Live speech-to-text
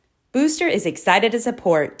Booster is excited to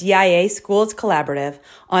support DIA Schools Collaborative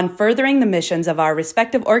on furthering the missions of our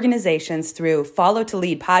respective organizations through Follow to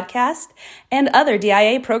Lead podcast and other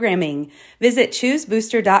DIA programming. Visit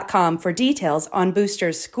choosebooster.com for details on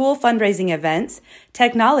Booster's school fundraising events,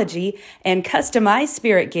 technology, and customized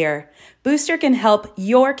spirit gear. Booster can help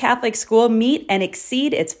your Catholic school meet and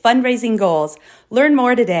exceed its fundraising goals. Learn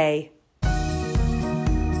more today.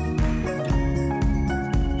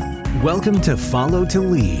 Welcome to Follow to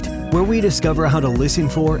Lead, where we discover how to listen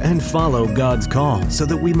for and follow God's call so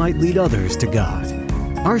that we might lead others to God.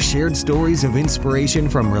 Our shared stories of inspiration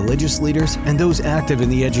from religious leaders and those active in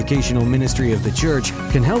the educational ministry of the church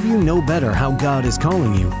can help you know better how God is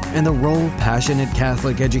calling you and the role passionate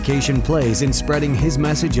Catholic education plays in spreading His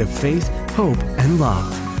message of faith, hope, and love.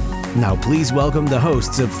 Now please welcome the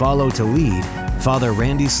hosts of Follow to Lead, Father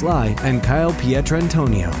Randy Sly and Kyle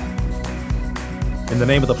Pietrantonio. In the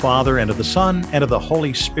name of the Father, and of the Son, and of the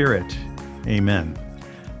Holy Spirit. Amen.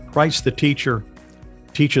 Christ the teacher,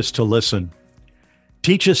 teach us to listen.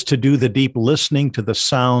 Teach us to do the deep listening to the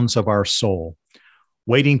sounds of our soul,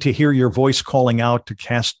 waiting to hear your voice calling out to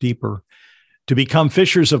cast deeper, to become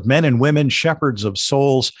fishers of men and women, shepherds of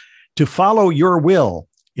souls, to follow your will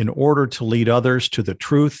in order to lead others to the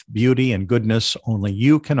truth, beauty, and goodness only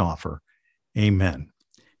you can offer. Amen.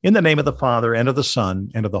 In the name of the Father, and of the Son,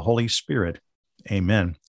 and of the Holy Spirit.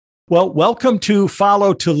 Amen. Well, welcome to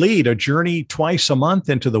Follow to Lead, a journey twice a month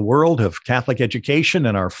into the world of Catholic education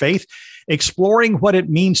and our faith, exploring what it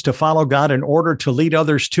means to follow God in order to lead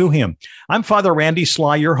others to Him. I'm Father Randy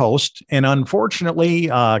Sly, your host, and unfortunately,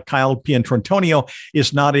 Kyle Pietrantonio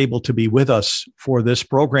is not able to be with us for this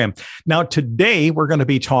program. Now, today, we're going to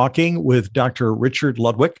be talking with Dr. Richard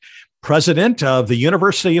Ludwick, president of the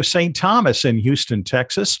University of St. Thomas in Houston,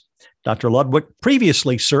 Texas. Dr. Ludwick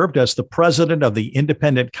previously served as the president of the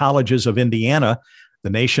Independent Colleges of Indiana, the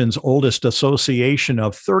nation's oldest association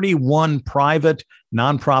of 31 private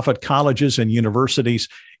nonprofit colleges and universities,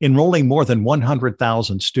 enrolling more than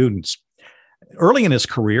 100,000 students. Early in his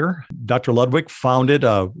career, Dr. Ludwick founded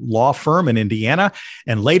a law firm in Indiana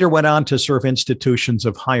and later went on to serve institutions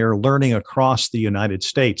of higher learning across the United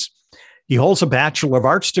States. He holds a Bachelor of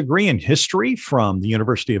Arts degree in history from the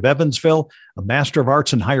University of Evansville, a Master of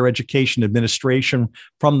Arts in Higher Education Administration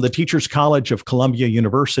from the Teachers College of Columbia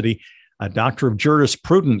University, a Doctor of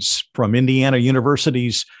Jurisprudence from Indiana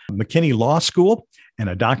University's McKinney Law School, and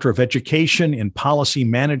a Doctor of Education in Policy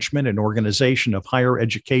Management and Organization of Higher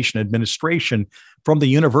Education Administration from the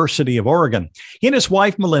University of Oregon. He and his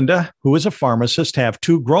wife, Melinda, who is a pharmacist, have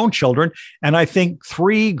 2 grown children and I think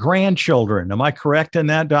 3 grandchildren. Am I correct in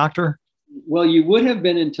that, Doctor? Well, you would have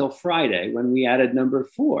been until Friday when we added number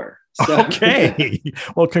 4. So. Okay.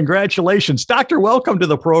 Well, congratulations. Doctor, welcome to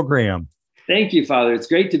the program. Thank you, Father. It's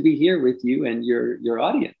great to be here with you and your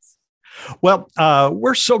audience. Well,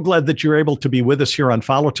 we're so glad that you're able to be with us here on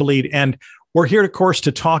Follow to Lead. And we're here, of course,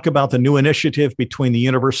 to talk about the new initiative between the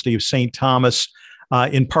University of St. Thomas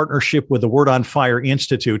in partnership with the Word on Fire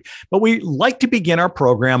Institute. But we like to begin our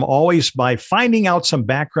program always by finding out some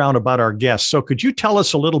background about our guests. So could you tell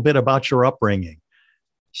us a little bit about your upbringing?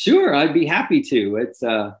 Sure, I'd be happy to. It's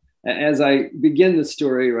as I begin the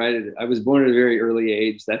story, right? I was born at a very early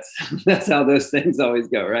age. That's how those things always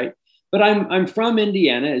go, right? But I'm from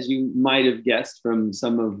Indiana, as you might have guessed from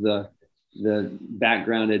some of the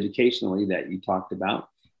background educationally that you talked about.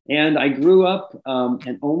 And I grew up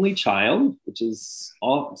an only child, which is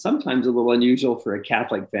sometimes a little unusual for a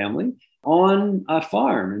Catholic family, on a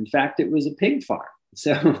farm. In fact, it was a pig farm.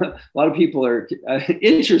 So a lot of people are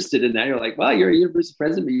interested in that. You're like, well, you're a university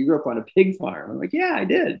president, but you grew up on a pig farm. I'm like, yeah, I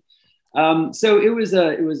did. So it was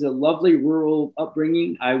a lovely rural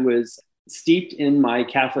upbringing. I was steeped in my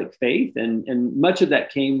Catholic faith, and much of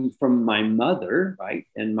that came from my mother, right?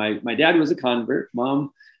 And my dad was a convert,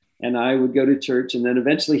 Mom and I would go to church, and then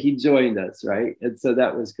eventually he joined us, right? And so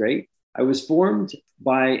that was great. I was formed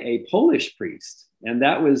by a Polish priest, and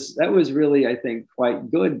that was really, I think,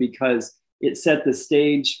 quite good because it set the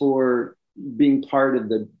stage for being part of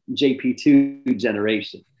the JP2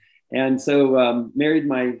 generation. And so married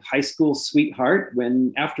my high school sweetheart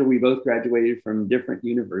after we both graduated from different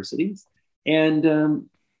universities. And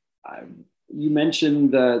you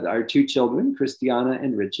mentioned our 2 children, Christiana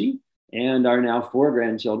and Richie, and our now 4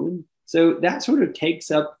 grandchildren. So that sort of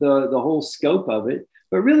takes up the whole scope of it.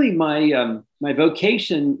 But really my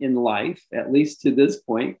vocation in life, at least to this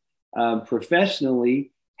point,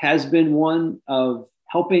 professionally, has been one of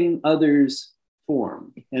helping others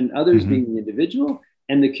form, and others being the individual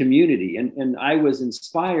and the community. And I was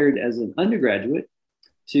inspired as an undergraduate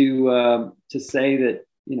to say that,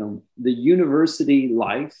 the university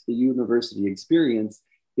life, the university experience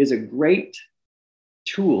is a great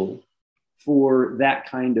tool for that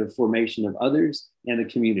kind of formation of others and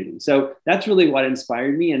the community. So that's really what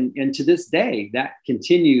inspired me. And to this day, that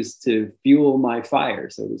continues to fuel my fire,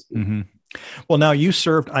 so to speak. Mm-hmm. Well, now you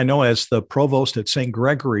served, I know, as the provost at St.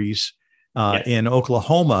 Gregory's Yes. in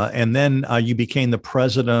Oklahoma, and then you became the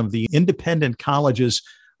president of the Independent Colleges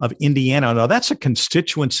of Indiana. Now, that's a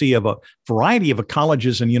constituency of a variety of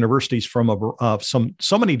colleges and universities from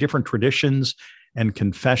so many different traditions and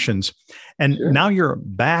confessions. And Sure. now you're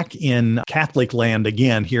back in Catholic land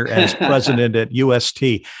again here as president at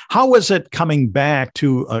UST. How was it coming back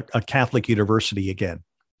to a Catholic university again?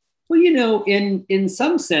 Well, in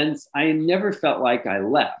some sense, I never felt like I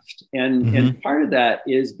left. And part of that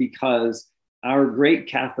is because our great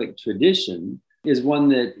Catholic tradition is one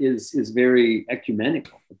that is very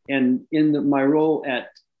ecumenical. And in my role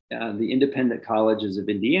at the Independent Colleges of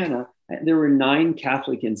Indiana, there were 9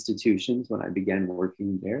 Catholic institutions when I began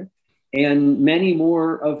working there, and many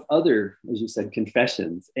more of other, as you said,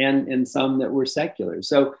 confessions, and some that were secular.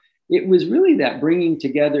 So it was really that bringing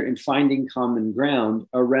together and finding common ground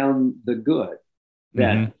around the good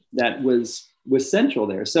that was central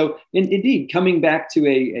there. So indeed, coming back to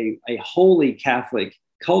a wholly Catholic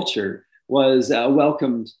culture was a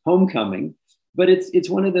welcomed homecoming. But it's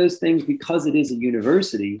one of those things, because it is a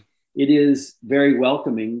university, it is very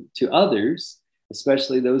welcoming to others,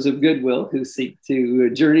 especially those of goodwill who seek to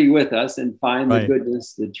journey with us and find the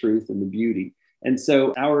goodness, the truth, and the beauty. And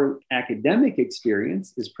so our academic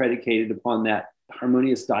experience is predicated upon that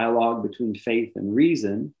harmonious dialogue between faith and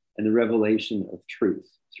reason and the revelation of truth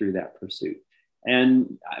through that pursuit.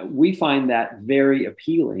 And we find that very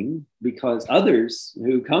appealing because others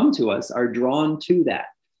who come to us are drawn to that.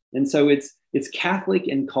 And so it's Catholic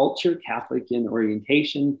in culture, Catholic in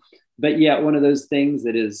orientation, but yet one of those things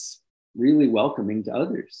that is really welcoming to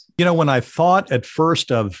others. When I thought at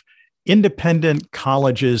first of Independent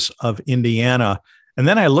Colleges of Indiana, and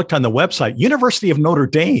then I looked on the website, University of Notre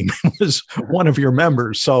Dame was one of your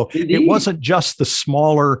members. So Indeed. It wasn't just the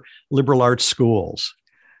smaller liberal arts schools.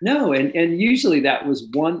 No, and usually that was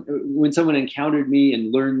one, when someone encountered me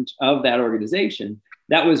and learned of that organization,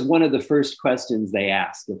 that was one of the first questions they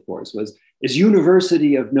asked, of course, was, is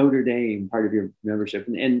University of Notre Dame part of your membership?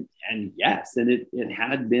 And yes, and it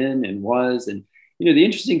had been and was. And, the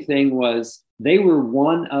interesting thing was they were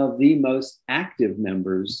one of the most active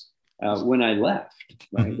members when I left,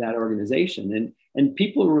 right, that organization. And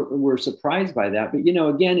people were surprised by that. But,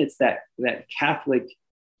 again, it's that Catholic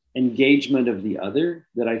engagement of the other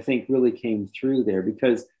that I think really came through there,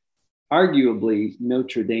 because arguably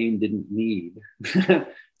Notre Dame didn't need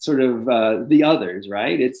sort of the others,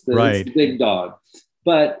 right? It's the big dog.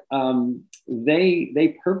 But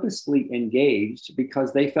they purposely engaged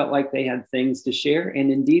because they felt like they had things to share.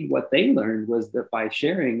 And indeed, what they learned was that by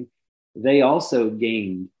sharing, they also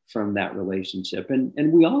gained from that relationship.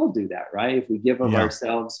 And we all do that, right? If we give of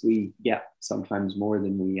ourselves, we get sometimes more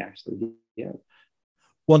than we actually give.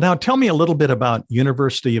 Well, now tell me a little bit about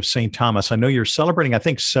University of St. Thomas. I know you're celebrating, I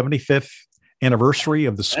think, 75th anniversary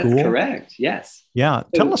of the school. That's correct. Yes. Yeah.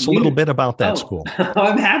 Tell us a little bit about that school.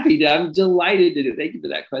 I'm happy to. I'm delighted to do. Thank you for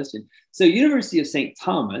that question. So University of St.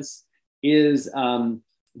 Thomas is, of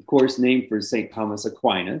course, named for St. Thomas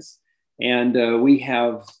Aquinas. And we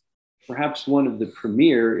have perhaps one of the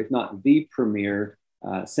premier, if not the premier,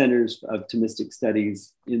 centers of Thomistic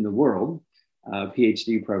studies in the world.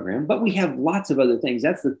 PhD program, but we have lots of other things.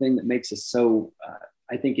 That's the thing that makes us so,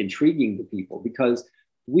 I think, intriguing to people, because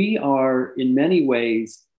we are in many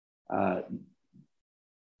ways a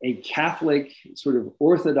Catholic, sort of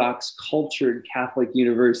Orthodox cultured Catholic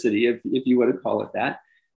university, if you want to call it that.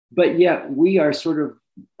 But yet we are sort of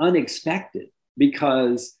unexpected,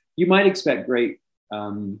 because you might expect great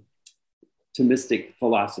Thomistic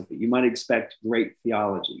philosophy. You might expect great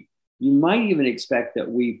theology. You might even expect that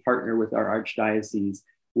we partner with our archdiocese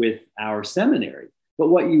with our seminary. But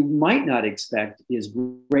what you might not expect is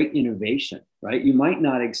great innovation, right? You might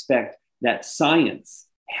not expect that science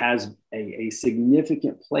has a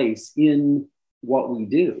significant place in what we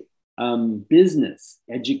do. Business,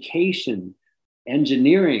 education,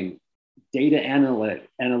 engineering, data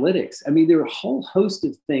analytics. I mean, there are a whole host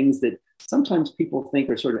of things that sometimes people think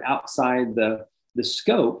are sort of outside the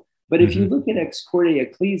scope. But if you look at Ex Corde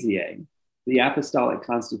Ecclesiae, the Apostolic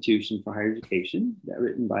Constitution for Higher Education, that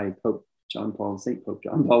written by St. Pope John Paul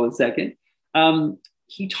II,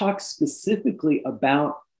 he talks specifically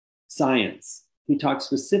about science. He talks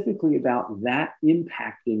specifically about that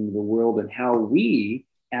impacting the world and how we,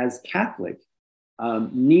 as Catholic,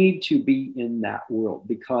 need to be in that world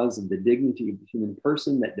because of the dignity of the human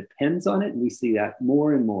person that depends on it. And we see that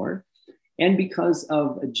more and more. and because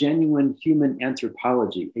of a genuine human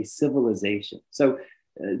anthropology, a civilization. So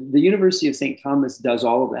the University of St. Thomas does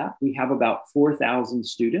all of that. We have about 4,000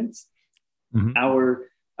 students. Mm-hmm. Our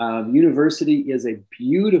university is a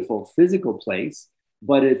beautiful physical place,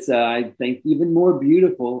 but it's, I think, even more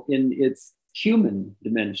beautiful in its human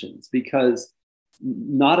dimensions, because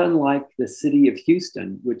not unlike the city of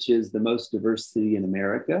Houston, which is the most diverse city in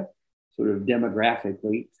America, sort of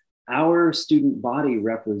demographically, our student body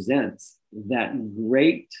represents that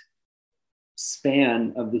great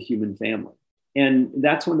span of the human family. And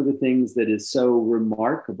that's one of the things that is so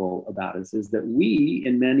remarkable about us, is that we,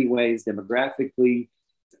 in many ways, demographically,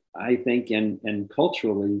 I think, and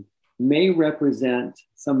culturally, may represent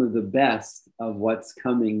some of the best of what's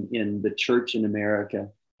coming in the church in America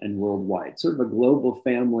and worldwide. Sort of a global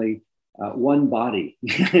family, one body,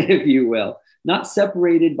 if you will, not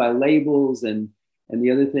separated by labels and the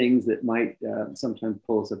other things that might sometimes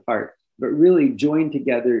pull us apart, but really joined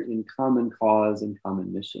together in common cause and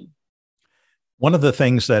common mission. One of the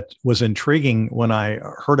things that was intriguing when I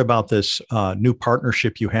heard about this new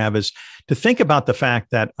partnership you have is to think about the fact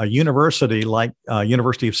that a university like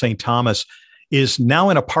University of St. Thomas is now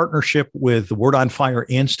in a partnership with the Word on Fire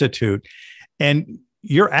Institute, and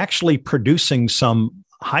you're actually producing some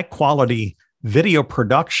high quality video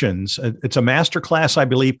productions. It's a masterclass, I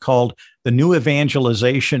believe, called The New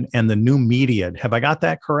Evangelization and the New Media. Have I got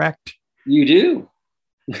that correct? You do.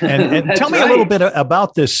 And tell me a little bit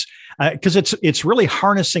about this, because it's really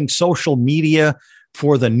harnessing social media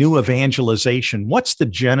for the new evangelization. What's the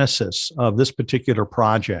genesis of this particular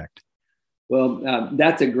project? Well,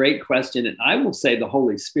 that's a great question. And I will say the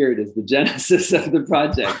Holy Spirit is the genesis of the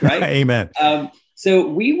project, right? Amen. So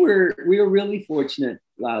we were really fortunate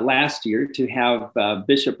last year to have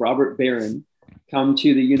Bishop Robert Barron come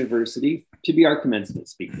to the university to be our commencement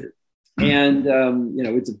speaker. And,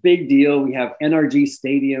 it's a big deal. We have NRG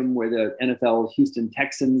Stadium where the NFL Houston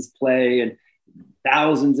Texans play, and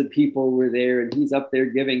thousands of people were there. And he's up there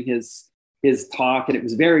giving his talk. And it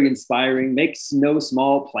was very inspiring, makes no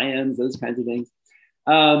small plans, those kinds of things.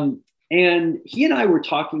 And he and I were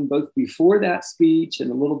talking both before that speech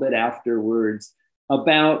and a little bit afterwards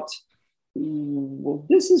about, well,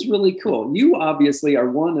 this is really cool. You obviously are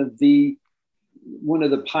one of the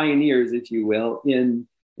pioneers, if you will, in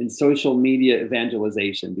social media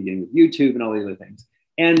evangelization, beginning with YouTube and all the other things.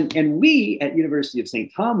 And we at University of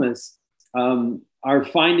St. Thomas are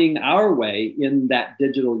finding our way in that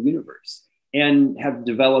digital universe and have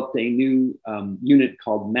developed a new unit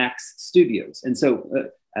called Max Studios. And so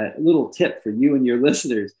a little tip for you and your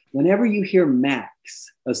listeners, whenever you hear Max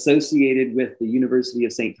associated with the University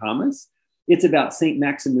of St. Thomas, it's about St.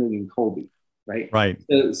 Maximilian Kolbe. Right.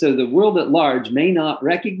 So the world at large may not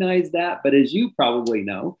recognize that, but as you probably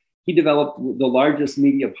know, he developed the largest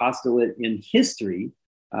media apostolate in history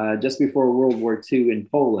just before World War II in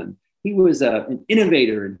Poland. He was an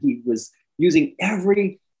innovator, and he was using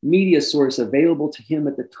every media source available to him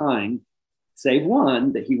at the time, save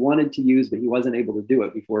one that he wanted to use, but he wasn't able to do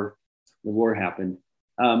it before the war happened,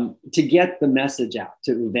 to get the message out,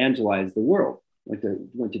 to evangelize the world.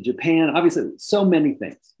 Went to Japan, obviously, so many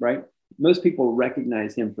things, right? Most people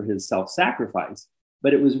recognize him for his self-sacrifice,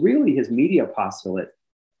 but it was really his media apostolate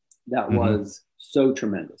that was so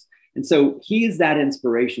tremendous. And so he is that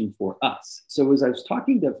inspiration for us. So as I was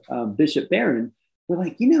talking to Bishop Barron, we're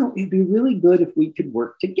like, it'd be really good if we could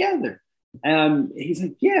work together. He's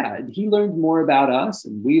like, yeah, he learned more about us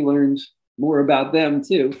and we learned more about them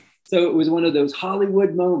too. So it was one of those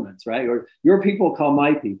Hollywood moments, right? Or your people call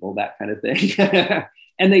my people, that kind of thing.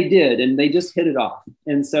 And they did, and they just hit it off.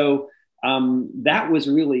 And so that was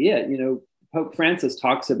really it. Pope Francis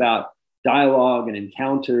talks about dialogue and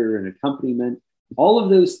encounter and accompaniment. All of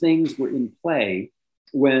those things were in play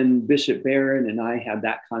when Bishop Barron and I had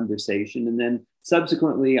that conversation. And then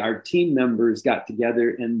subsequently, our team members got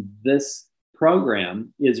together, and this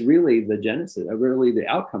program is really the genesis, really the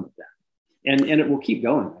outcome of that. And it will keep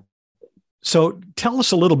going. So tell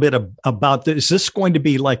us a little bit about this. Is this going to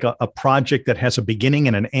be like a project that has a beginning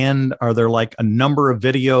and an end? Are there like a number of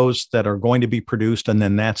videos that are going to be produced and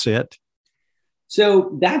then that's it?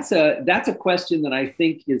 So that's a question that I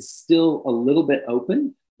think is still a little bit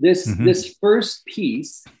open. This first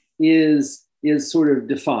piece is sort of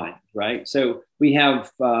defined, right? So we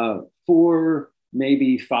have 4,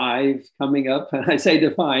 maybe 5 coming up. I say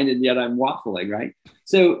defined, and yet I'm waffling, right?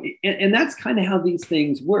 So, and that's kind of how these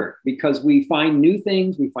things work, because we find new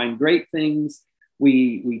things, we find great things,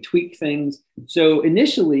 we tweak things. So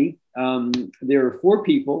initially, there are 4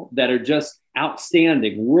 people that are just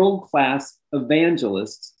outstanding, world-class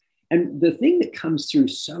evangelists. And the thing that comes through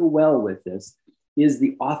so well with this is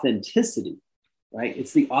the authenticity, right?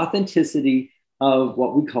 It's the authenticity of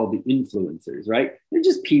what we call the influencers, right? They're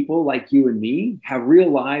just people like you and me, have real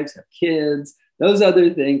lives, have kids, those other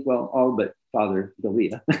things. Well, all but Father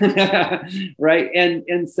Dalia, right?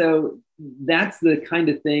 And so that's the kind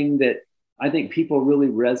of thing that I think people really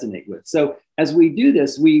resonate with. So as we do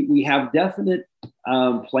this, we have definite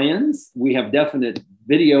plans. We have definite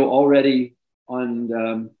video already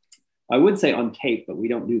on, I would say on tape, but we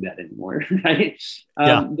don't do that anymore, right?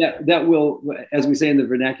 That will, as we say in the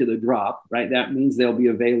vernacular, drop, right? That means they'll be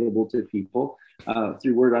available to people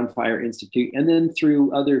through Word on Fire Institute, and then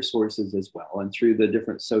through other sources as well, and through the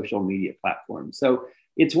different social media platforms. So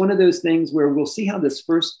it's one of those things where we'll see how this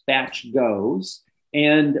first batch goes.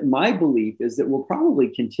 And my belief is that we'll probably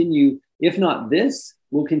continue, if not this,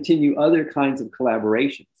 we'll continue other kinds of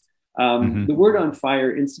collaborations. The Word on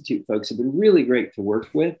Fire Institute folks have been really great to work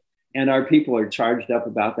with, and our people are charged up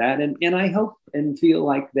about that. And I hope and feel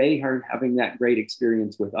like they are having that great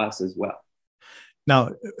experience with us as well.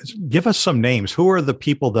 Now, give us some names. Who are the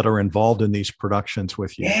people that are involved in these productions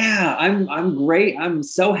with you? Yeah, I'm great. I'm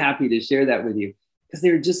so happy to share that with you because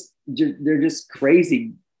they're just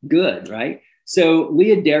crazy good, right? So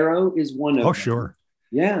Leah Darrow is one of them. Sure.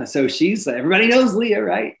 Yeah. So everybody knows Leah,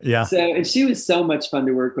 right? Yeah. So, and she was so much fun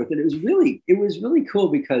to work with. And it was really cool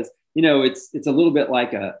because, it's a little bit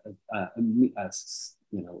like a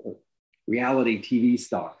reality TV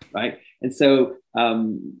star, right? And so,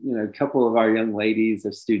 a couple of our young ladies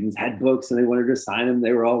or students had books and they wanted to sign them.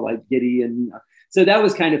 They were all like giddy. And so that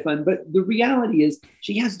was kind of fun. But the reality is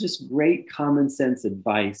she has just great common sense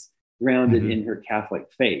advice grounded in her Catholic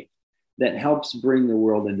faith that helps bring the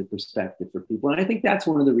world into perspective for people. And I think that's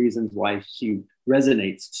one of the reasons why she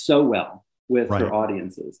resonates so well with her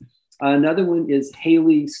audiences. Another one is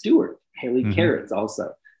Haley Stewart, Haley Carrots,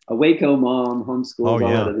 also a Waco mom, homeschools, all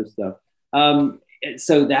that other stuff.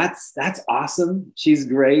 So that's awesome. She's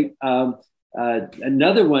great.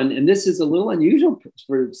 Another one, and this is a little unusual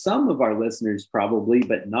for some of our listeners probably,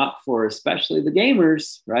 but not for especially the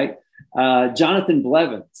gamers, right? Jonathan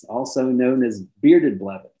Blevins, also known as Bearded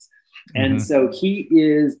Blevins. And so he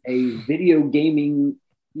is a video gaming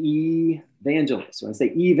evangelist. When I say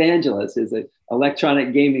evangelist, is an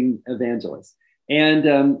electronic gaming evangelist.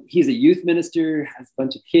 And he's a youth minister, has a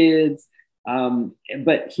bunch of kids,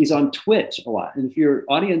 but he's on Twitch a lot. And if your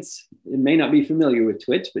audience may not be familiar with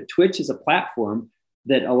Twitch, but Twitch is a platform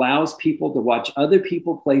that allows people to watch other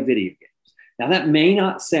people play video games. Now, that may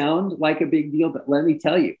not sound like a big deal, but let me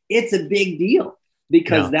tell you, it's a big deal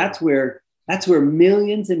because that's where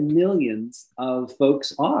millions and millions of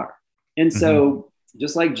folks are. And so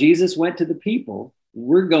just like Jesus went to the people,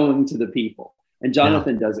 we're going to the people. And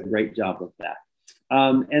Jonathan does a great job of that.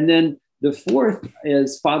 And then the fourth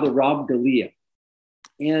is Father Rob Dalia.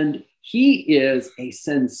 And he is a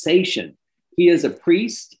sensation. He is a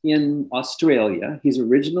priest in Australia. He's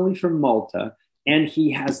originally from Malta. And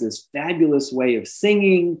he has this fabulous way of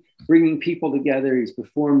singing, bringing people together. He's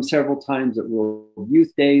performed several times at World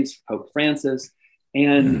Youth Days, Pope Francis,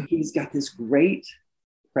 and he's got this great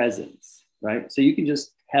presence, right? So you can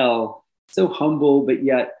just tell, so humble, but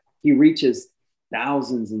yet he reaches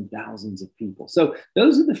thousands and thousands of people. So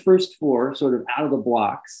those are the first four sort of out of the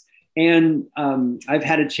blocks. And I've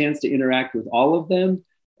had a chance to interact with all of them.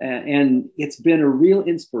 And it's been a real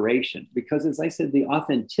inspiration because, as I said, the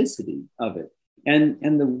authenticity of it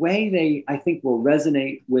and the way they, I think, will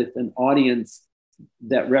resonate with an audience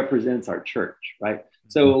that represents our church, right?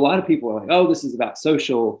 So a lot of people are like, oh, this is about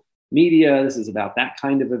social media. This is about that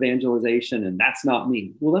kind of evangelization. And that's not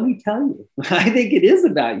me. Well, let me tell you, I think it is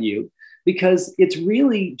about you because it's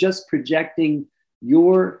really just projecting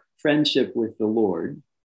your friendship with the Lord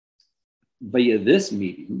via this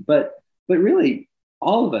medium. But really,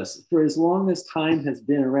 all of us, for as long as time has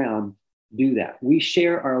been around, do that. We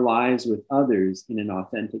share our lives with others in an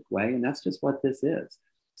authentic way. And that's just what this is.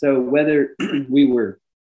 So whether we were,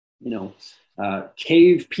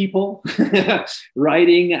 cave people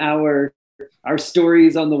writing our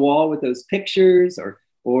stories on the wall with those pictures,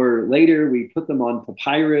 or later we put them on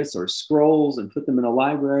papyrus or scrolls and put them in a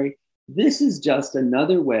library. This is just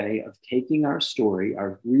another way of taking our story,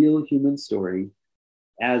 our real human story,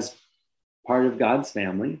 as part of God's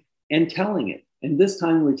family and telling it. And this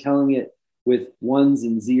time we're telling it with ones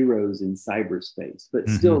and zeros in cyberspace, but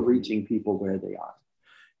still reaching people where they are.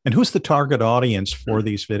 And who's the target audience for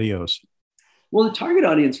these videos? Well, the target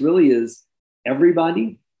audience really is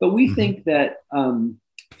everybody, but we think that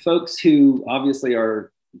folks who obviously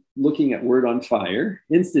are looking at Word on Fire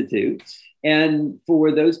Institute, and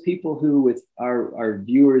for those people who with our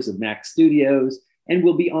viewers of Mac Studios and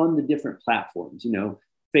will be on the different platforms,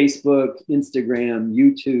 Facebook, Instagram,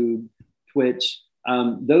 YouTube, Twitch.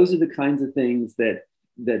 Those are the kinds of things that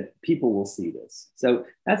people will see this. So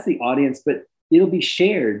that's the audience, but it'll be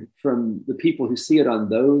shared from the people who see it on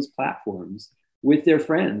those platforms with their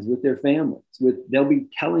friends, with their families, they'll be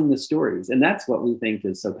telling the stories. And that's what we think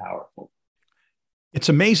is so powerful. It's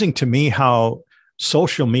amazing to me how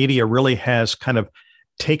social media really has kind of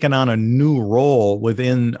taken on a new role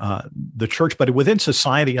within the church, but within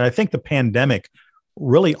society. And I think the pandemic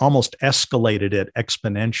really almost escalated it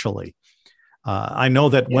exponentially. I know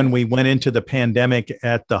that when we went into the pandemic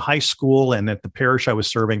at the high school and at the parish I was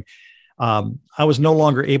serving, I was no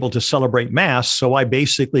longer able to celebrate Mass. So I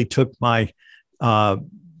basically took my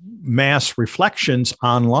Mass reflections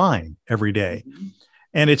online every day.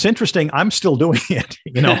 And it's interesting, I'm still doing it.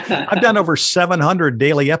 I've done over 700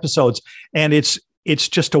 daily episodes, and it's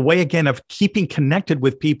just a way, again, of keeping connected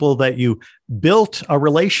with people that you built a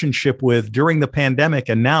relationship with during the pandemic,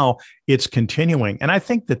 and now it's continuing. And I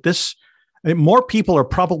think that more people are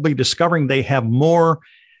probably discovering they have more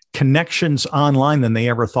connections online than they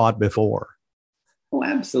ever thought before. Oh,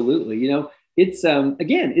 absolutely. It's,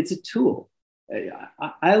 again, it's a tool.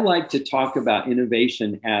 I like to talk about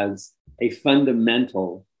innovation as a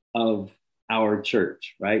fundamental of our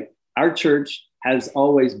church, right? Our church has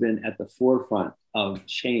always been at the forefront of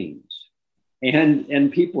change.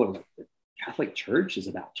 And people are like, the Catholic Church is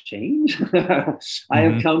about change? I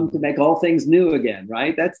have come to make all things new again,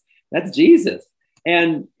 right? That's Jesus.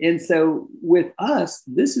 And so with us,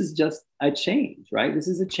 this is just a change, right? This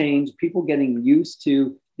is a change, people getting used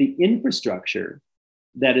to the infrastructure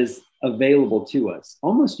that is available to us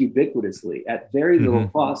almost ubiquitously at very little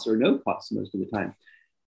cost or no cost most of the time.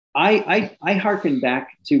 I hearken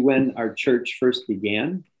back to when our church first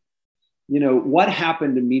began. What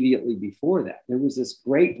happened immediately before that? There was this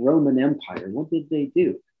great Roman Empire. What did they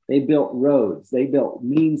do? They built roads. They built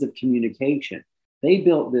means of communication. They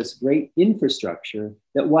built this great infrastructure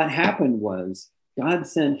that what happened was God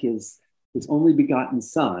sent his only begotten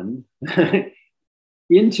Son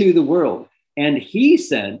into the world. And he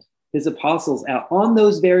sent his apostles out on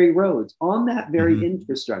those very roads, on that very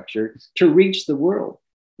infrastructure to reach the world.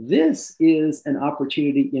 This is an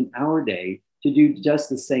opportunity in our day to do just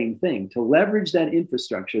the same thing, to leverage that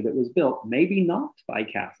infrastructure that was built, maybe not by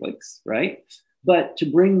Catholics, right? But to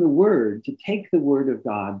bring the word, to take the word of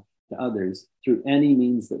God to others through any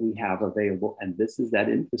means that we have available. And this is that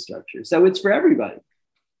infrastructure. So it's for everybody.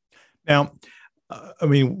 Now,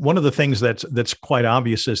 one of the things that's quite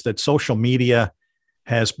obvious is that social media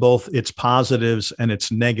has both its positives and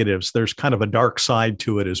its negatives. There's kind of a dark side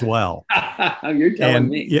to it as well. You're telling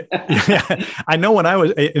me. Yeah, I know when I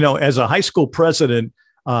was, as a high school president,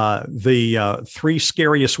 the three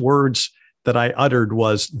scariest words that I uttered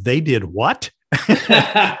was, "They did what?"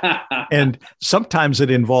 And sometimes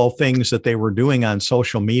it involved things that they were doing on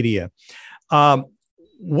social media.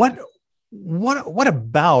 What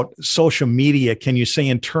about social media can you say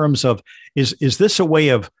in terms of, is this a way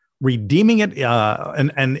of redeeming it?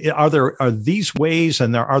 And are these ways,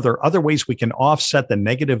 and are there other ways we can offset the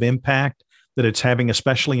negative impact that it's having,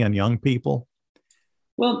 especially on young people?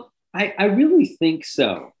 Well, I really think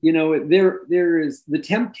so. There is the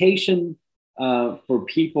temptation for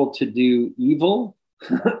people to do evil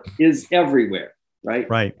is everywhere, right?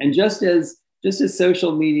 Right. And just as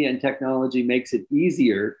social media and technology makes it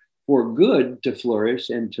easier for good to flourish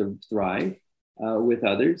and to thrive with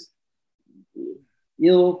others,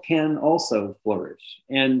 ill can also flourish.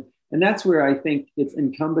 And that's where I think it's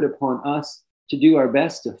incumbent upon us to do our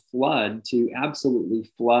best to absolutely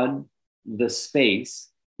flood the space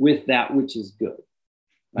with that which is good,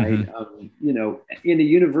 right? In a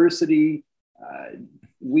university,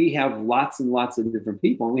 we have lots and lots of different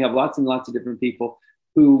people, and we have lots and lots of different people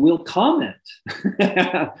who will comment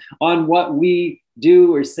on what we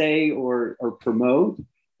do or say or promote.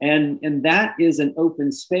 And that is an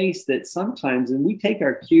open space that sometimes, and we take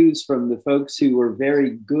our cues from the folks who are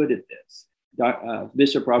very good at this.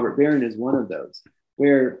 Bishop Robert Barron is one of those,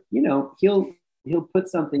 where, he'll put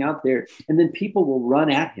something out there and then people will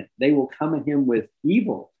run at him. They will come at him with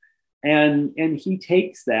evil. And he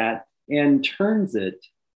takes that and turns it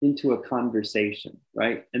into a conversation,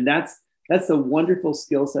 right? And that's a wonderful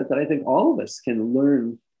skill set that I think all of us can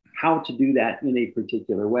learn how to do that in a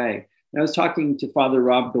particular way. And I was talking to Father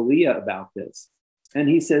Rob Galea about this, and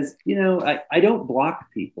he says, I don't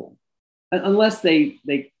block people unless they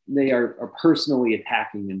are personally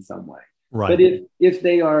attacking in some way. Right. But if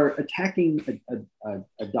they are attacking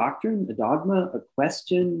a doctrine, a dogma, a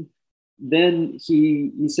question, then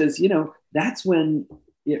he says, that's when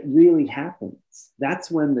it really happens.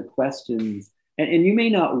 That's when the questions, and you may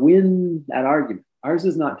not win that argument, Ours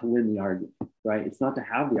is not to win the argument, right? It's not to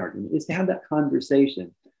have the argument. It's to have that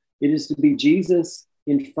conversation. It is to be Jesus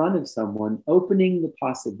in front of someone, opening the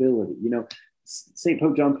possibility. You know, St.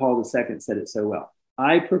 Pope John Paul II said it so well.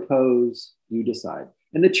 I propose, you decide.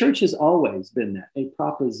 And the church has always been that, a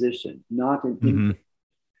proposition, not an input.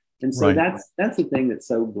 And so that's the thing that's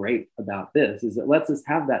so great about this, is it lets us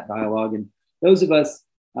have that dialogue. And those of us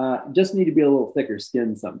just need to be a little thicker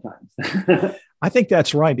skinned sometimes. I think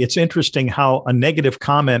that's right. It's interesting how a negative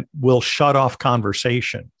comment will shut off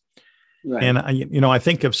conversation. Right. And, I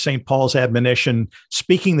think of St. Paul's admonition,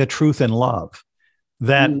 speaking the truth in love,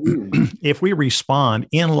 that if we respond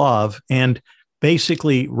in love and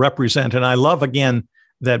basically represent, and I love, again,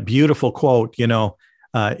 that beautiful quote,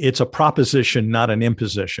 it's a proposition, not an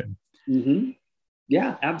imposition. Mm-hmm.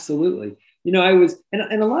 Yeah, absolutely. I was,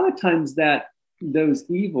 and a lot of times that those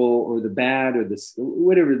evil or the bad or this,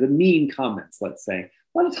 whatever, the mean comments, let's say,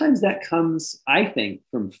 a lot of times that comes, I think,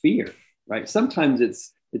 from fear, right? Sometimes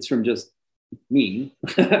it's from just mean,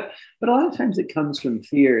 but a lot of times it comes from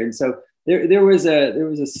fear. And so there was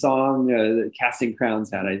a song that Casting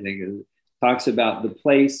Crowns had, I think, it talks about the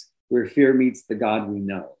place where fear meets the God we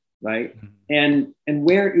know, right? And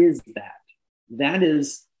where is that? That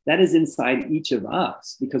is inside each of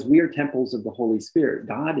us, because we are temples of the Holy Spirit.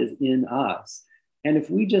 God is in us. And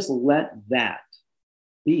if we just let that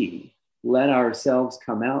be, let ourselves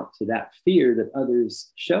come out to that fear that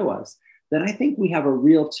others show us, then I think we have a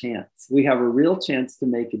real chance. We have a real chance to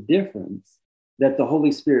make a difference, that the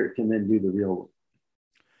Holy Spirit can then do the real work.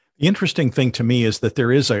 The interesting thing to me is that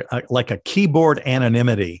there is a keyboard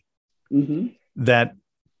anonymity that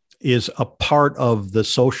is a part of the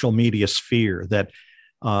social media sphere, that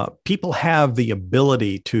people have the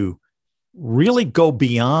ability to really go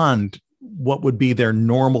beyond what would be their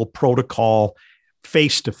normal protocol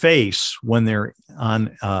face to face when they're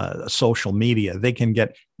on social media. They can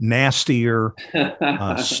get nastier,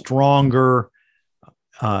 stronger,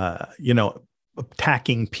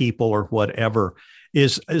 attacking people or whatever.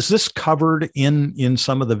 Is this covered in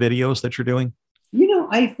some of the videos that you're doing?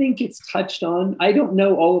 I think it's touched on. I don't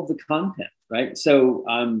know all of the content, right? So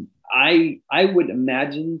I would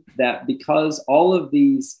imagine that because all of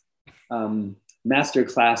these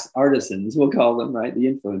masterclass artisans, we'll call them, right, the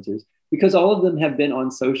influencers, because all of them have been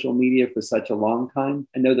on social media for such a long time,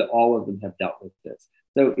 I know that all of them have dealt with this.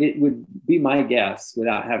 So it would be my guess,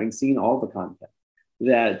 without having seen all the content,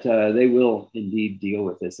 that they will indeed deal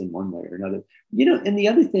with this in one way or another. And the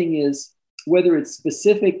other thing is, whether it's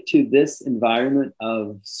specific to this environment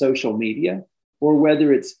of social media, or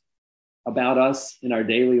whether it's about us in our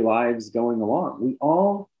daily lives going along, we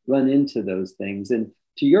all run into those things. And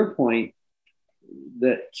to your point,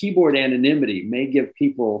 the keyboard anonymity may give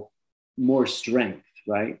people more strength,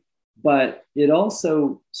 right? But it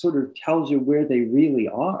also sort of tells you where they really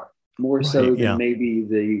are, more so than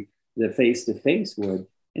maybe the face-to-face would.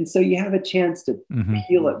 And so you have a chance to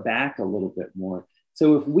peel it back a little bit more.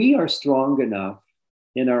 So if we are strong enough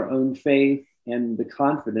in our own faith and the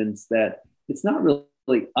confidence that it's not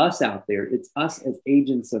really us out there, it's us as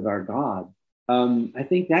agents of our God, I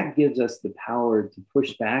think that gives us the power to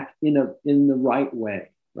push back in the right way,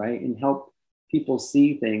 right? And help people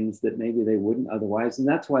see things that maybe they wouldn't otherwise. And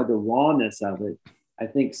that's why the rawness of it, I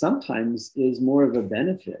think, sometimes is more of a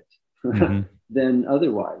benefit than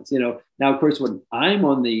otherwise. Now, of course, when I'm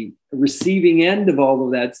on the receiving end of all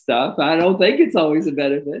of that stuff, I don't think it's always a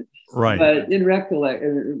benefit. Right. But in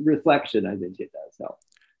reflection, I think it does help.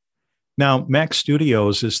 Now, Mac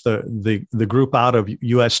Studios is the group out of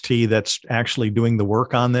UST that's actually doing the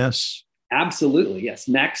work on this? Absolutely, yes.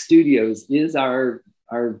 Mac Studios is our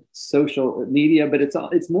social media, but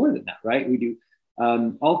it's more than that, right? We do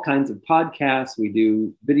all kinds of podcasts, we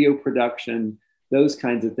do video production, those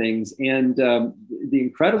kinds of things. And the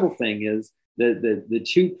incredible thing is that the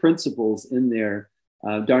two principals in there,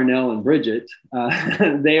 Darnell and Bridget,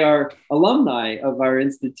 they are alumni of our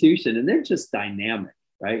institution, and they're just dynamic,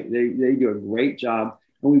 right? They do a great job.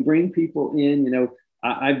 And we bring people in,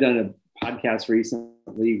 I've done a podcast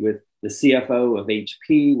recently with the CFO of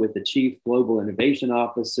HP, with the Chief Global Innovation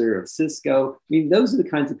Officer of Cisco. I mean, those are the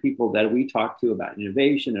kinds of people that we talk to about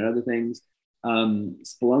innovation and other things.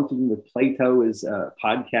 Spelunking with Plato is a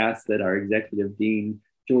podcast that our executive dean,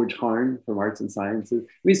 George Harn from Arts and Sciences.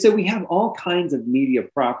 So we have all kinds of media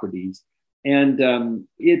properties, and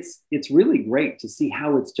it's really great to see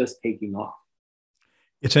how it's just taking off.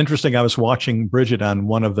 It's interesting. I was watching Bridget on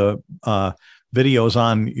one of the videos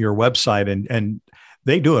on your website, and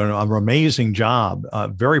they do an amazing job.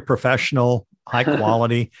 Very professional, high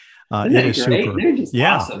quality. Isn't that great? Super. They're just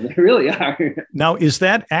awesome. They really are. Now, is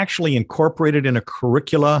that actually incorporated in a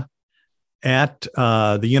curricula at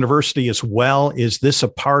the university as well? Is this a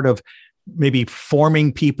part of maybe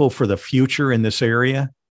forming people for the future in this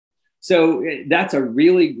area? So that's a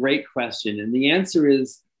really great question. And the answer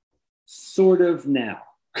is sort of now.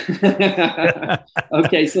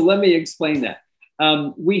 Okay, so let me explain that.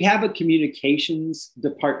 We have a communications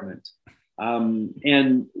department.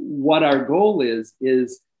 And what our goal is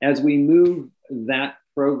as we move that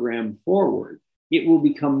program forward, it will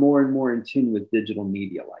become more and more in tune with digital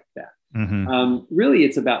media like that. Mm-hmm. Really,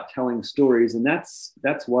 it's about telling stories, and that's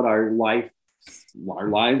what our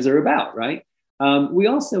lives are about, right? We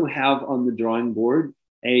also have on the drawing board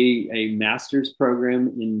a master's program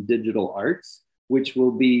in digital arts, which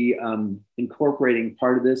will be incorporating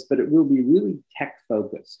part of this, but it will be really tech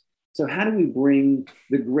focused. So how do we bring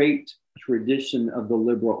the great tradition of the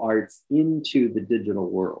liberal arts into the digital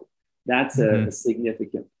world? That's a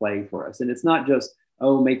significant play for us. And it's not just,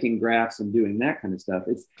 making graphs and doing that kind of stuff.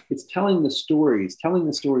 It's telling the stories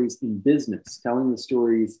in business, telling the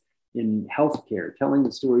stories in healthcare, telling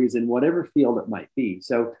the stories in whatever field it might be.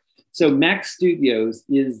 So Mac Studios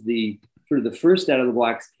is the sort of the first out of the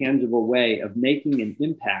blocks tangible way of making an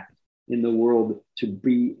impact in the world to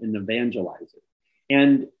be an evangelizer.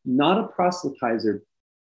 And not a proselytizer,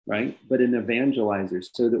 right? But an evangelizer,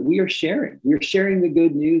 so that we're sharing the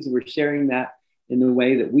good news, and we're sharing that in the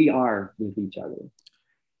way that we are with each other.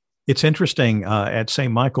 It's interesting, at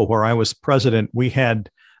St. Michael, where I was president, we had,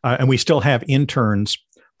 and we still have interns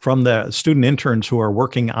from the student interns who are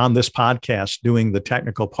working on this podcast, doing the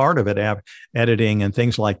technical part of it, editing and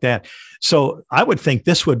things like that. So I would think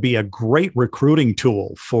this would be a great recruiting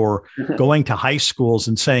tool for going to high schools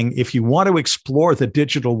and saying, if you want to explore the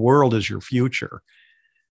digital world as your future,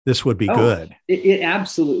 this would be good. It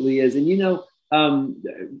absolutely is. And,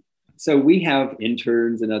 so we have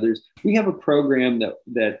interns and others. We have a program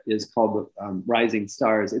that is called the Rising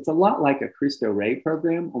Stars. It's a lot like a Cristo Rey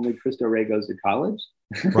program, only Cristo Rey goes to college.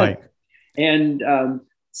 Right. And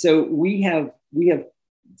so we have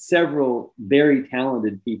several very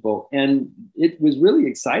talented people, and it was really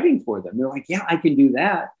exciting for them. They're like, yeah, I can do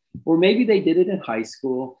that. Or maybe they did it in high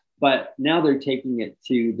school, but now they're taking it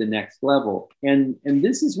to the next level. And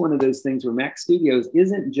this is one of those things where Mac Studios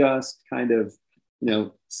isn't just kind of,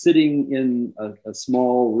 sitting in a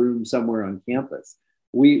small room somewhere on campus.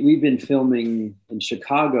 We've been filming in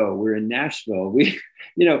Chicago. We're in Nashville.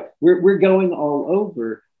 We're going all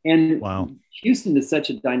over. And wow. Houston is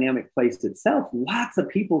such a dynamic place itself. Lots of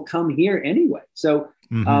people come here anyway. So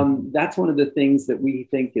that's one of the things that we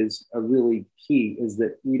think is a really key, is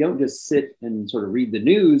that we don't just sit and sort of read the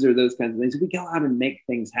news or those kinds of things. We go out and make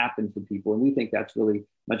things happen for people. And we think that's really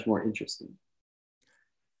much more interesting.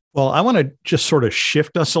 Well, I want to just sort of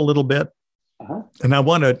shift us a little bit. And I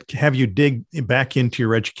want to have you dig back into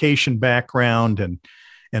your education background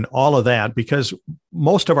and all of that, because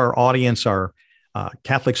most of our audience are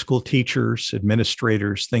Catholic school teachers,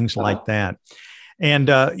 administrators, things like that. And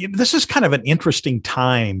this is kind of an interesting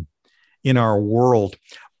time in our world.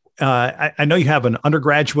 I know you have an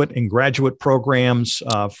undergraduate and graduate programs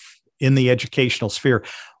in the educational sphere.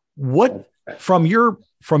 What, from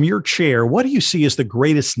your chair, what do you see as the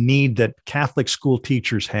greatest need that Catholic school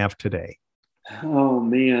teachers have today? Oh,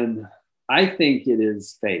 man, I think it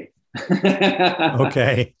is faith.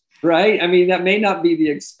 Okay. Right? I mean, that may not be the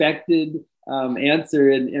expected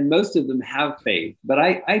answer, and most of them have faith. But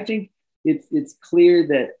I think it's clear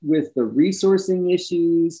that with the resourcing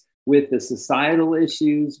issues, with the societal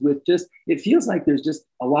issues, with just, it feels like there's just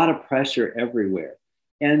a lot of pressure everywhere.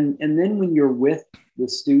 And then when you're with the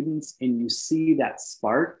students and you see that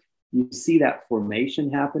spark, you see that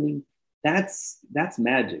formation happening, that's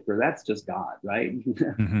magic, or that's just God, right?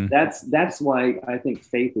 Mm-hmm. That's why I think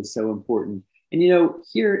faith is so important. And,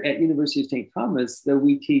 here at University of St. Thomas, though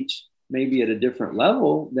we teach maybe at a different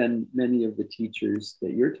level than many of the teachers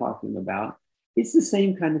that you're talking about, it's the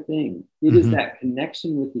same kind of thing. It is that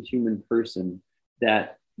connection with the human person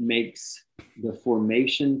that makes the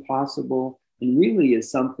formation possible, and really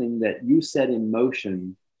is something that you set in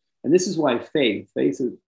motion. And this is why faith,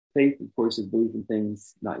 of course, is belief in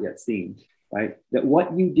things not yet seen, right? That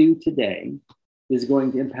what you do today is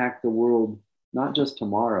going to impact the world, not just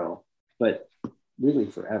tomorrow, but really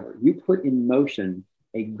forever. You put in motion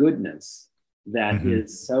a goodness that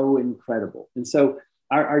is so incredible. And so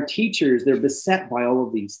our teachers, they're beset by all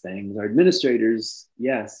of these things. Our administrators,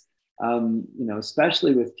 yes,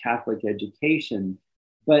 especially with Catholic education,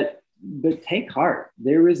 but take heart.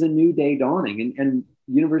 There is a new day dawning, and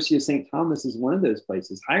University of St. Thomas is one of those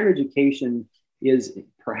places. Higher education is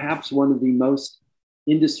perhaps one of the most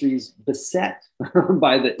industries beset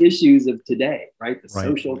by the issues of today, right? The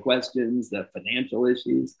social questions, the financial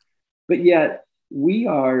issues. But yet we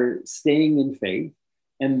are staying in faith,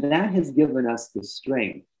 and that has given us the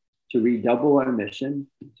strength to redouble our mission,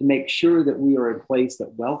 to make sure that we are a place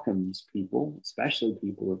that welcomes people, especially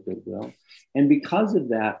people of goodwill. And because of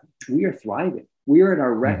that, we are thriving. We are at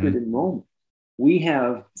our record enrollment. We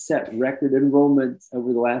have set record enrollments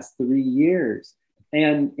over the last 3 years.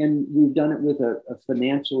 And we've done it with a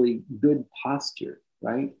financially good posture,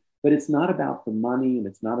 right? But it's not about the money and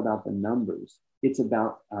it's not about the numbers. It's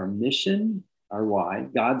about our mission, our why,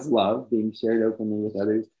 God's love being shared openly with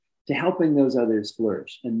others, to helping those others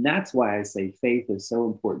flourish. And that's why I say faith is so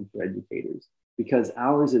important for educators, because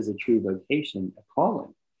ours is a true vocation, a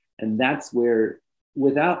calling. And that's where,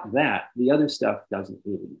 without that, the other stuff doesn't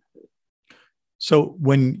really matter. So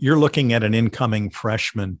when you're looking at an incoming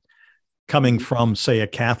freshman coming from, say, a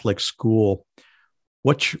Catholic school,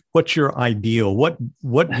 what's your ideal? What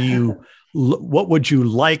do you what would you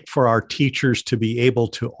like for our teachers to be able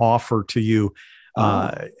to offer to you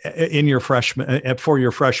in your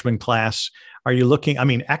freshman class? Are you looking? I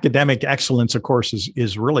mean, academic excellence, of course,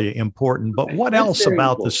 is really important. But what else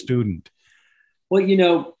about the student? Well, you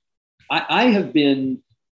know, I have been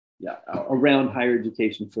around higher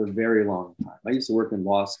education for a very long time. I used to work in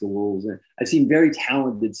law schools, and I've seen very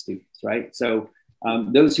talented students, right? So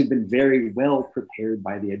those who've been very well prepared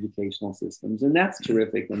by the educational systems, and that's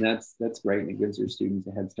terrific, and that's great, and it gives your students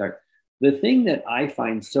a head start. The thing that I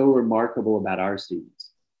find so remarkable about our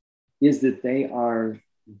students is that they are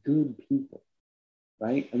good people,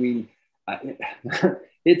 right? I mean,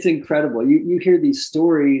 it's incredible. You hear these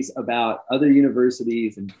stories about other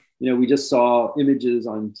universities, and we just saw images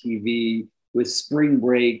on TV with spring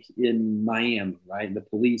break in Miami, right? The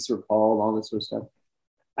police were called, all this sort of stuff.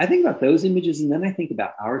 I think about those images, and then I think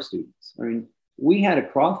about our students. I mean, we had a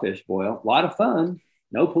crawfish boil, a lot of fun.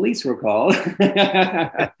 No police were called.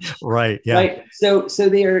 Right. Yeah. Right. So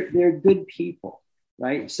they're good people,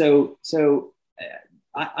 right? So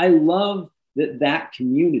I love that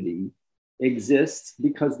community exists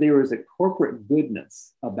because there is a corporate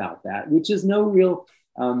goodness about that, which is no real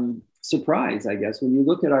surprise, I guess. When you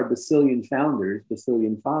look at our Basilian founders,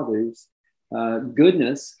 Basilian fathers,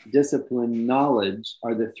 goodness, discipline, knowledge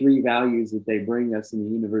are the three values that they bring us, and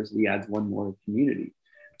the university adds one more: community.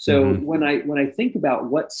 So when I think about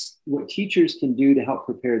what teachers can do to help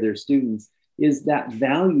prepare their students, is that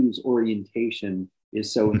values orientation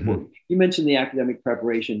is so important. You mentioned the academic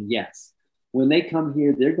preparation. Yes, when they come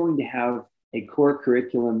here, they're going to have a core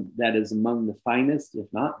curriculum that is among the finest, if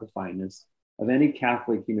not the finest, of any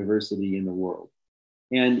Catholic university in the world.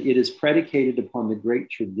 And it is predicated upon the great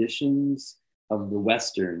traditions of the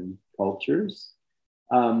Western cultures,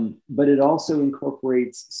 but it also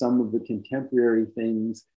incorporates some of the contemporary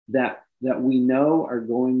things that we know are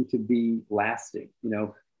going to be lasting.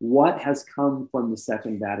 What has come from the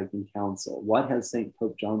Second Vatican Council? What has St.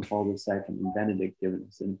 Pope John Paul II and Benedict given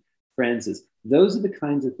us, and Francis? Those are the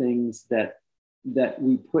kinds of things that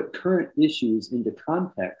we put current issues into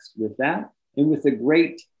context with that, and with the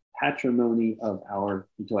great patrimony of our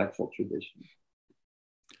intellectual tradition.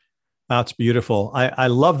 That's beautiful. I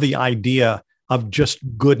love the idea of just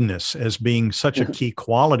goodness as being such a key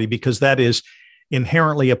quality, because that is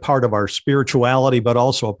inherently a part of our spirituality, but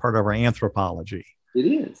also a part of our anthropology. It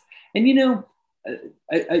is. And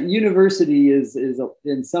a university is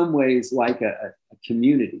in some ways like a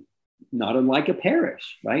community, not unlike a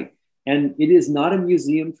parish, right? And it is not a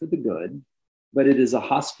museum for the good, but it is a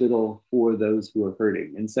hospital for those who are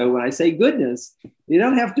hurting. And so when I say goodness, you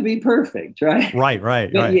don't have to be perfect, right? Right.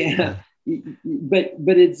 Yeah.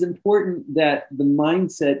 But it's important that the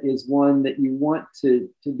mindset is one that you want to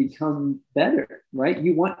become better, right?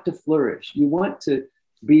 You want to flourish. You want to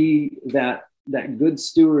be that good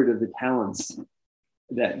steward of the talents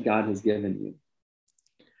that God has given you.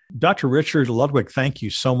 Dr. Richard Ludwick, thank you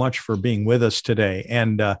so much for being with us today.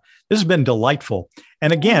 And this has been delightful.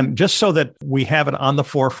 And again, just so that we have it on the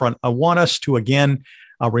forefront, I want us to again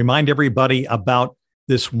remind everybody about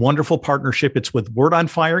this wonderful partnership. It's with Word on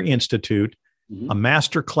Fire Institute, a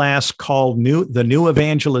masterclass called The New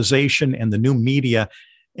Evangelization and the New Media.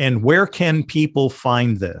 And where can people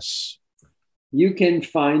find this? You can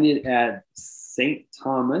find it at St.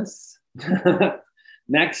 Thomas,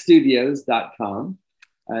 macstudios.com.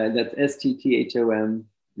 That's STTHOM,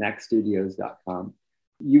 macstudios.com.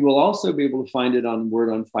 You will also be able to find it on Word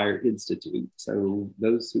on Fire Institute. So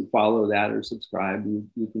those who follow that or subscribe,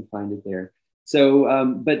 you can find it there.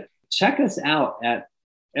 So, but check us out at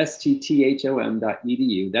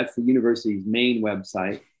stthom.edu. That's the university's main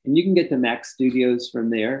website. And you can get to Mac Studios from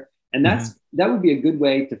there. And that would be a good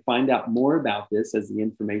way to find out more about this as the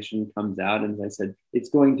information comes out. And as I said, it's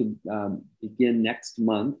going to begin next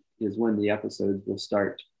month is when the episodes will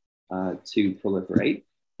start to proliferate.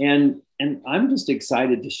 And I'm just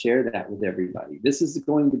excited to share that with everybody. This is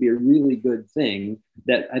going to be a really good thing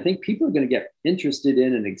that I think people are going to get interested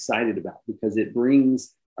in and excited about, because it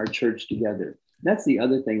brings our church together. That's the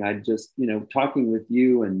other thing. I just, talking with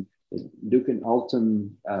you and the Duke and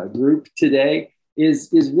Altum group today is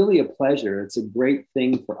really a pleasure. It's a great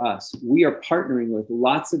thing for us. We are partnering with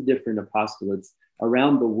lots of different apostolates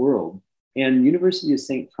around the world, and University of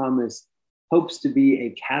St. Thomas hopes to be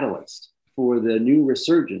a catalyst for the new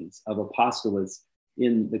resurgence of apostolates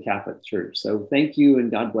in the Catholic Church. So thank you, and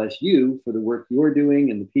God bless you for the work you're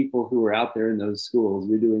doing and the people who are out there in those schools.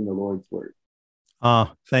 You're doing the Lord's work.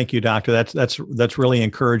 Thank you, Doctor. That's really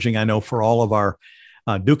encouraging. I know for all of our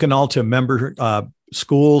Duke and Alta member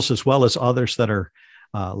schools, as well as others that are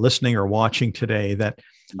listening or watching today, that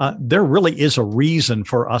there really is a reason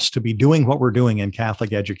for us to be doing what we're doing in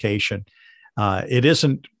Catholic education. It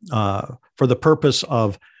isn't for the purpose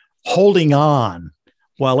of holding on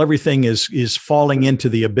while everything is falling into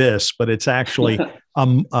the abyss, but it's actually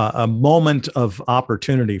a moment of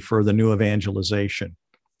opportunity for the new evangelization.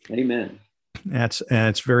 Amen.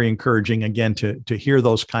 It's very encouraging, again, to hear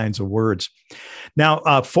those kinds of words.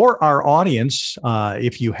 Now, for our audience,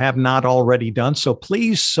 if you have not already done so,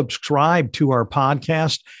 please subscribe to our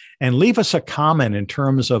podcast and leave us a comment in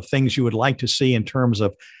terms of things you would like to see in terms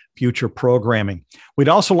of future programming. We'd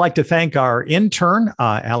also like to thank our intern,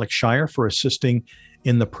 Alex Shire, for assisting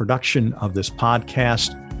in the production of this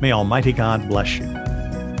podcast. May Almighty God bless you.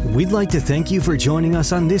 We'd like to thank you for joining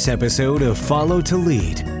us on this episode of Follow to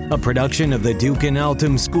Lead, a production of the Duke and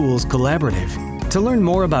Altum Schools Collaborative. To learn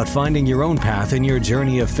more about finding your own path in your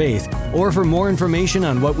journey of faith, or for more information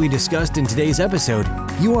on what we discussed in today's episode,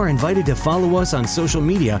 you are invited to follow us on social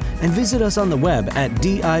media and visit us on the web at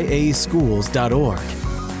diaschools.org.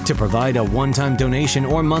 To provide a one-time donation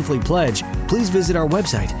or monthly pledge, please visit our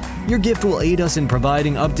website. Your gift will aid us in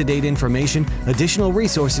providing up-to-date information, additional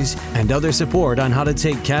resources, and other support on how to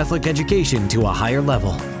take Catholic education to a higher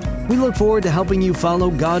level. We look forward to helping you follow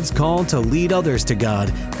God's call to lead others to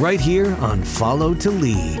God right here on Follow to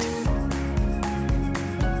Lead.